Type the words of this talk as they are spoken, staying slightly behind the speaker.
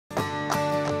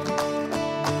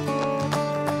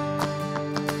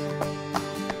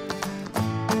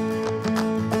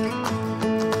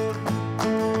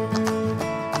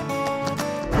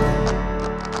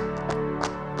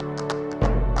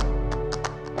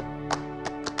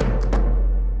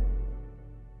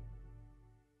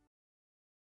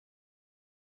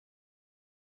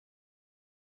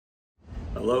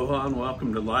Aloha and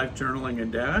welcome to Life Journaling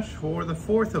and Dash for the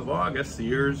 4th of August, the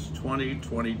year's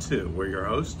 2022. We're your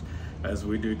host as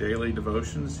we do daily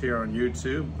devotions here on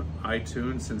YouTube,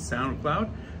 iTunes, and Soundcloud.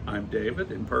 I'm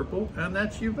David in purple, and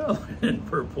that's Uvella in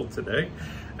purple today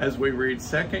as we read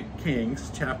 2 Kings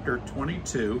chapter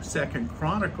 22, 2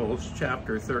 Chronicles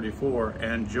chapter 34,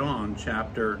 and John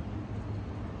chapter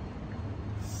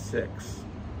 6.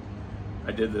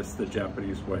 I did this the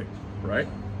Japanese way, right?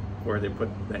 Where they put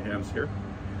the hands here.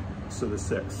 So the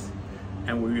 6th.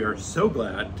 And we are so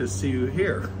glad to see you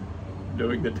here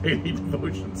doing the daily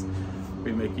devotions.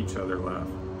 We make each other laugh.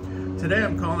 Today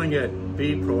I'm calling it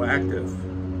Be Proactive.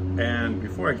 And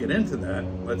before I get into that,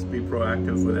 let's be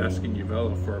proactive with asking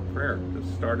Uvella for a prayer to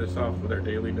start us off with our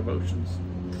daily devotions.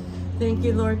 Thank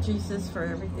you, Lord Jesus, for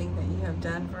everything that you have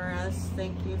done for us.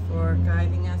 Thank you for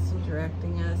guiding us and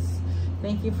directing us.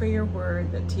 Thank you for your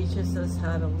word that teaches us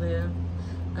how to live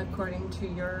according to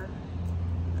your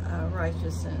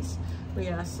righteousness. We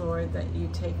ask, Lord, that you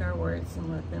take our words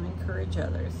and let them encourage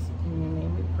others. In your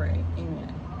name we pray.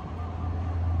 Amen.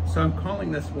 So I'm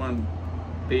calling this one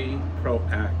Be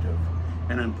Proactive.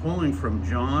 And I'm pulling from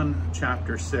John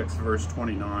chapter 6, verse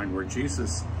 29, where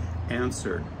Jesus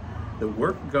answered, "The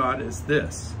work of God is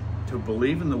this, to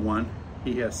believe in the one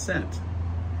he has sent."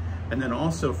 And then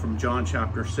also from John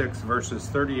chapter 6, verses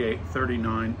 38,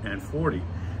 39, and 40,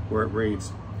 where it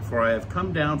reads, "For I have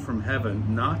come down from heaven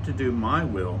not to do my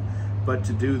will, but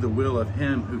to do the will of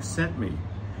him who sent me.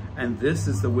 And this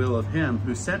is the will of him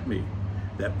who sent me,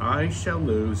 that I shall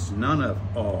lose none of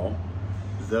all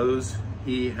those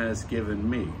he has given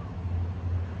me,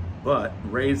 but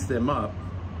raise them up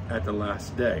at the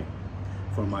last day.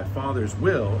 For my Father's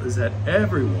will is that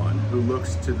everyone who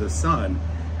looks to the Son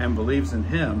and believes in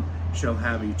him shall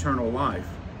have eternal life,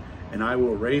 and I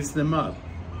will raise them up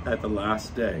at the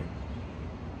last day."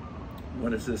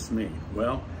 What does this mean?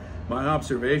 Well, my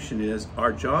observation is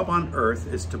our job on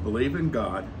earth is to believe in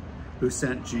God who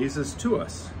sent Jesus to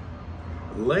us.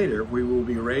 Later, we will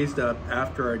be raised up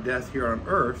after our death here on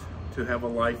earth to have a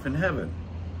life in heaven.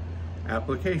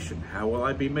 Application: how will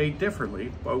I be made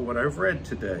differently by what I've read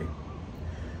today?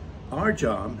 Our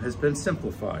job has been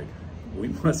simplified. We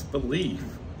must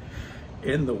believe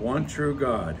in the one true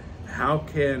God. How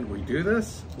can we do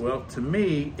this? Well, to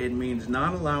me, it means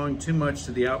not allowing too much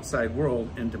to the outside world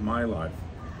into my life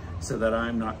so that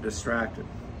I'm not distracted.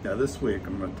 Now this week,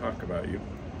 I'm going to talk about you.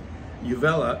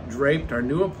 Uvella draped our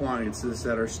new appliances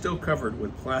that are still covered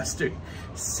with plastic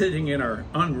sitting in our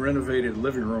unrenovated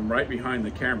living room right behind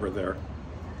the camera there.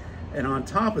 And on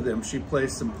top of them, she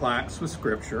placed some plaques with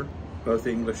scripture, both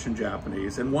English and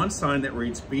Japanese, and one sign that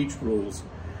reads "Beach Rules,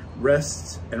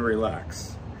 Rest and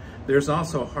Relax." There's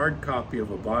also a hard copy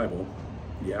of a Bible.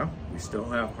 Yeah, we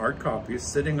still have hard copies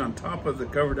sitting on top of the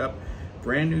covered up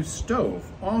brand new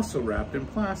stove, also wrapped in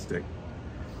plastic.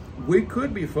 We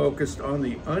could be focused on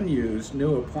the unused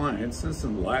new appliances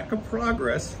and lack of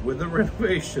progress with the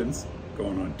renovations,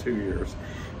 going on 2 years.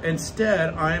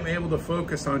 Instead, I am able to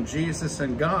focus on Jesus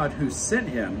and God who sent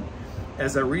him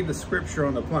as I read the scripture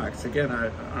on the plaques. Again,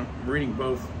 I'm reading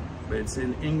both, it's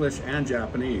in English and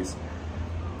Japanese.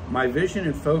 My vision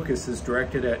and focus is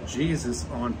directed at Jesus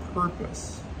on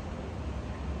purpose.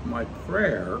 My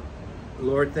prayer: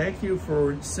 Lord, thank you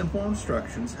for simple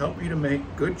instructions. Help me to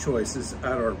make good choices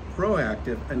that are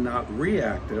proactive and not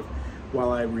reactive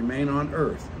while I remain on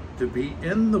earth, to be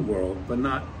in the world but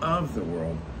not of the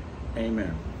world.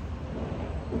 Amen.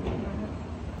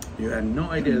 You had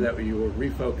no idea that you were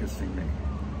refocusing me.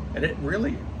 And it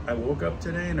really, I woke up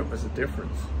today and it was a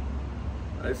difference.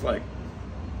 I was like,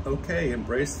 okay,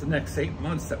 embrace the next 8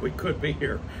 months that we could be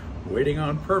here waiting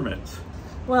on permits.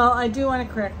 Well, I do want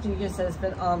to correct you. You said it's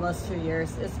been almost 2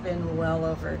 years. It's been well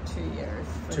over 2 years.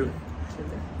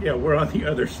 Yeah, we're on the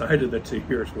other side of the 2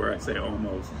 years where I say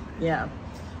almost. Yeah.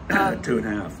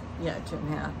 2.5. Yeah,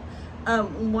 2.5.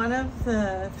 One of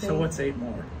the things, so what's 8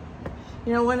 more?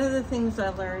 You know, one of the things I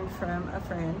learned from a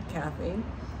friend, Kathy,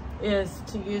 is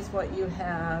to use what you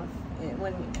have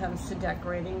when it comes to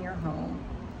decorating your home.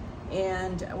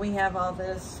 And we have all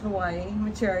this Hawaii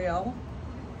material,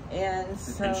 and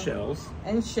so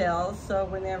and shells. So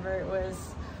whenever it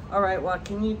was, all right, what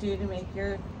can you do to make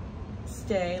your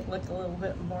stay look a little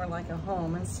bit more like a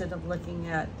home instead of looking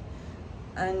at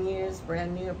unused,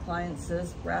 brand new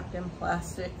appliances wrapped in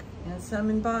plastic and some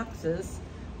in boxes?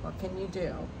 What can you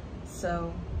do?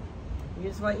 So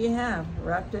use what you have,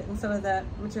 wrapped it in some of that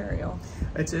material.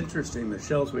 It's interesting, the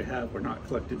shells we have were not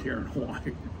collected here in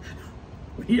Hawaii.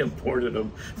 We imported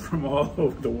them from all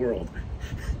over the world.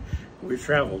 We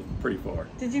traveled pretty far.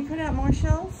 Did you put out more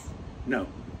shells? No.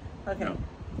 Okay. No.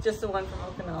 Just the one from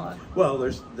Okinawa. Well,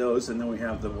 there's those, and then we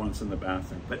have the ones in the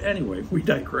bathroom. But anyway, we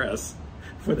digress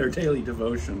for their daily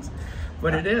devotions.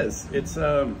 But it's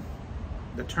the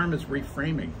term is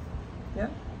reframing. Yeah.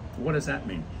 What does that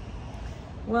mean?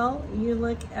 Well, you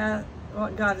look at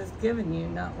what God has given you,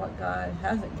 not what God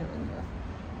hasn't given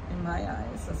you. In my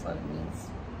eyes, that's what it means.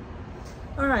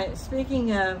 All right,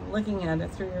 speaking of looking at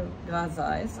it through God's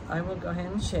eyes, I will go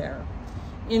ahead and share.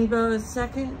 In both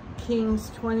 2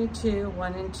 Kings 22,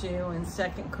 1 and 2, and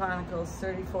 2 Chronicles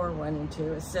 34, 1 and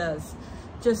 2, it says,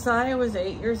 Josiah was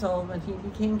 8 years old when he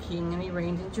became king, and he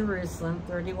reigned in Jerusalem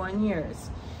 31 years.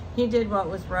 He did what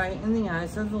was right in the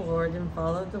eyes of the Lord and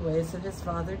followed the ways of his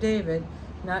father David,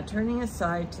 not turning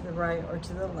aside to the right or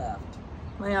to the left.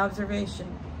 My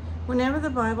observation: whenever the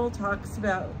Bible talks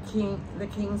about the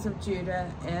kings of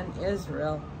Judah and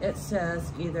Israel, it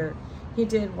says either he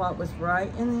did what was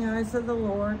right in the eyes of the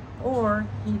Lord, or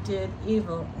he did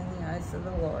evil in the eyes of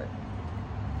the Lord.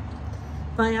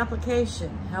 My application: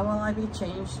 how will I be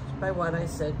changed by what I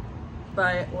said,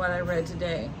 by what I read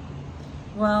today?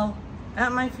 Well,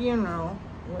 at my funeral,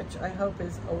 which I hope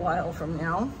is a while from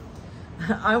now,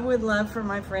 I would love for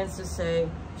my friends to say,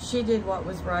 she did what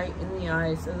was right in the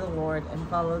eyes of the Lord and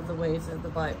followed the ways of the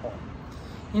Bible.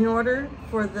 In order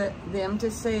for them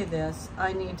to say this,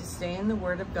 I need to stay in the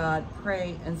Word of God,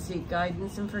 pray, and seek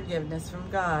guidance and forgiveness from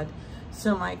God,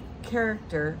 so my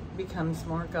character becomes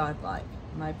more godlike.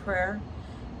 My prayer: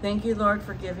 thank you, Lord,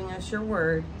 for giving us your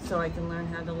word so I can learn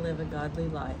how to live a godly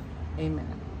life.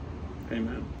 Amen.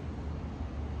 Amen.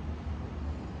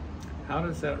 How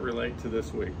does that relate to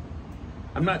this week?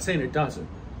 I'm not saying it doesn't,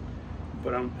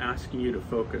 but I'm asking you to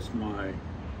focus my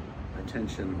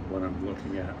attention on what I'm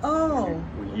looking at. Oh,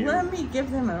 let me give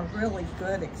them a really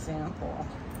good example.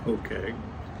 Okay.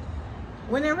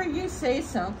 Whenever you say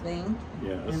something,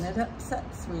 yes, and it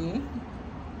upsets me,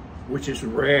 which is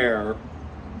rare,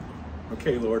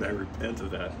 okay, Lord, I repent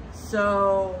of that.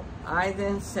 So I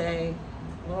then say,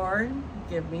 Lord,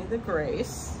 give me the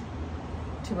grace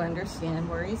to understand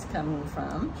where he's coming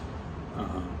from.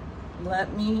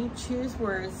 Let me choose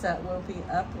words that will be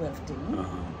uplifting,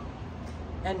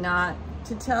 and not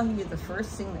to tell you the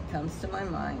first thing that comes to my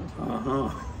mind.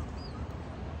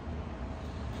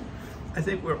 I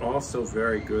think we're also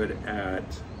very good at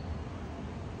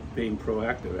being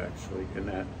proactive, actually, in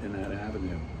that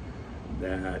avenue.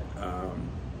 That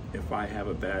if I have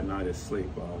a bad night of sleep,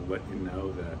 I'll let you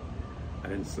know that I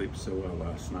didn't sleep so well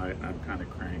last night and I'm kind of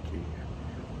cranky,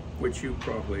 which you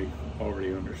probably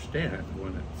already understand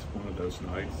when it's one of those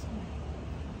nights.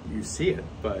 You see it,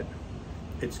 but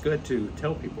it's good to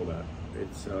tell people that.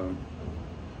 It's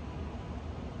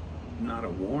not a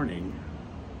warning,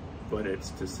 but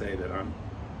it's to say that I'm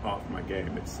off my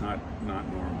game. It's not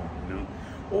normal, you know?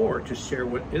 Or to share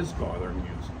what is bothering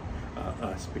you,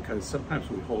 us, because sometimes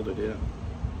we hold it in.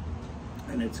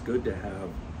 And it's good to have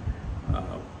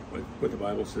what the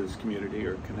Bible says, community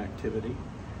or connectivity,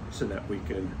 so that we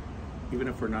can, even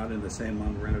if we're not in the same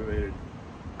unrenovated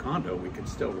condo, we can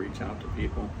still reach out to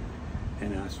people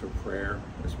and ask for prayer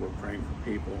as we're praying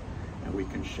for people, and we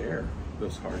can share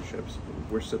those hardships.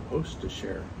 We're supposed to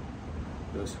share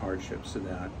those hardships so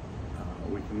that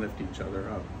we can lift each other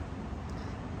up.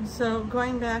 So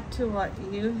going back to what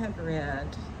you had read,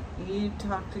 you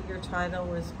talked, your title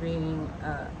was being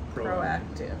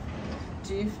proactive.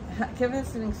 Do you give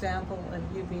us an example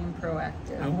of you being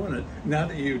proactive? I want to, now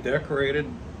that you decorated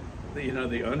the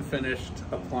unfinished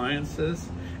appliances,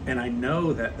 and I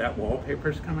know that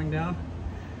wallpaper's coming down,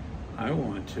 I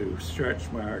want to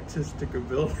stretch my artistic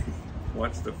ability,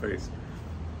 watch the face,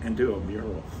 and do a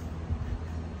mural.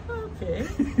 Okay.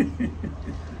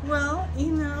 Well,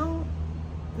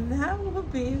 that will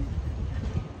be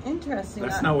interesting.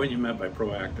 That's not what you meant by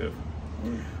proactive.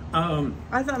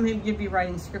 I thought maybe you'd be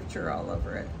writing scripture all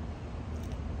over it.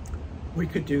 We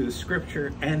could do the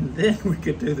scripture and then we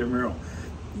could do the mural.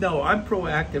 No, I'm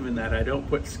proactive in that I don't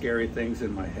put scary things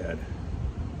in my head.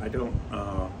 I don't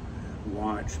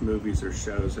watch movies or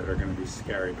shows that are going to be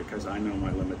scary, because I know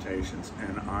my limitations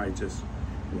and I just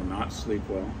will not sleep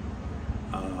well.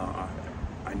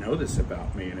 I know this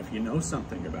about me, and if you know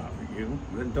something about you,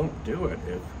 then don't do it.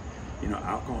 If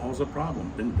alcohol's a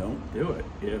problem, then don't do it.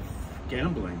 If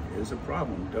gambling is a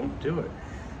problem, don't do it.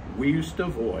 We used to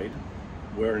avoid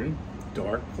wearing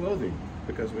dark clothing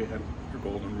because we had our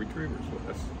golden retrievers with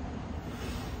us.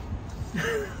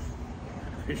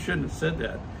 I shouldn't have said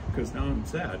that, because now I'm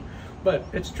sad. But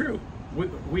it's true.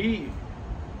 We,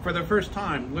 for the first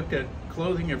time, looked at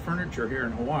clothing and furniture here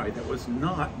in Hawaii that was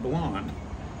not blonde.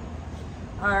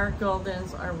 Our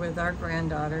Goldens are with our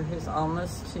granddaughter, who's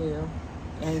almost 2,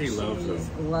 And she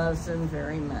loves them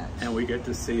very much. And we get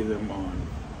to see them on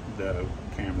the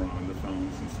camera, on the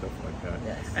phones and stuff like that.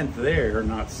 Yes. And they're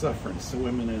not suffering,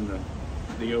 swimming in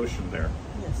the ocean there.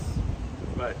 Yes.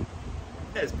 But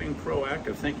as being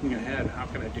proactive, thinking ahead, how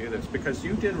can I do this? Because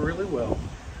you did really well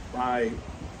by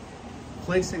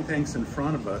placing things in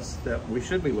front of us that we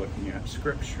should be looking at,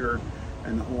 scripture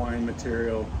and the Hawaiian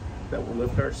material that will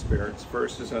lift our spirits,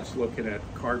 versus us looking at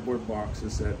cardboard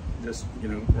boxes that just,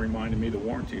 reminded me the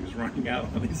warranty was running out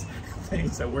on these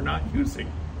things that we're not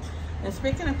using. And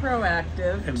speaking of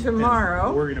proactive, tomorrow...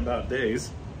 And worrying about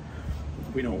days,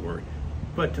 we don't worry.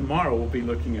 But tomorrow we'll be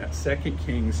looking at 2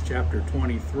 Kings chapter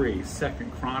 23, 2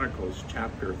 Chronicles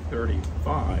chapter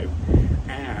 35,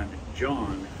 and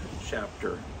John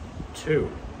chapter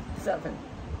 2. 7.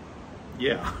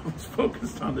 Yeah, I was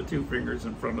focused on the 2 fingers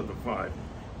in front of the 5.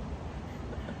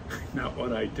 Not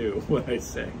what I do, what I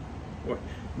say.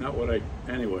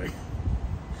 Anyway.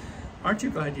 Aren't you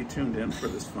glad you tuned in for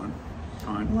this fun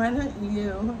time? Why don't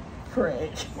you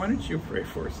pray? Why don't you pray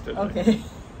for us today? Okay.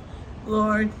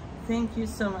 Lord, thank you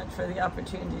so much for the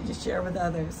opportunity to share with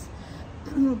others.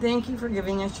 Thank you for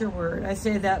giving us your word. I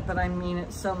say that, but I mean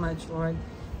it so much, Lord.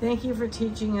 Thank you for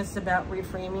teaching us about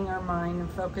reframing our mind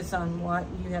and focus on what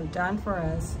you have done for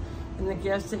us and the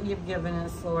gifts that you've given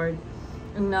us, Lord,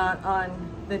 and not on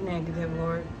the negative,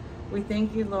 Lord. We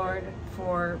thank you, Lord,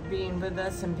 for being with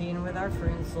us and being with our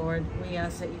friends, Lord. We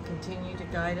ask that you continue to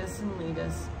guide us and lead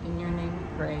us. In your name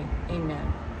we pray.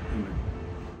 Amen. Amen.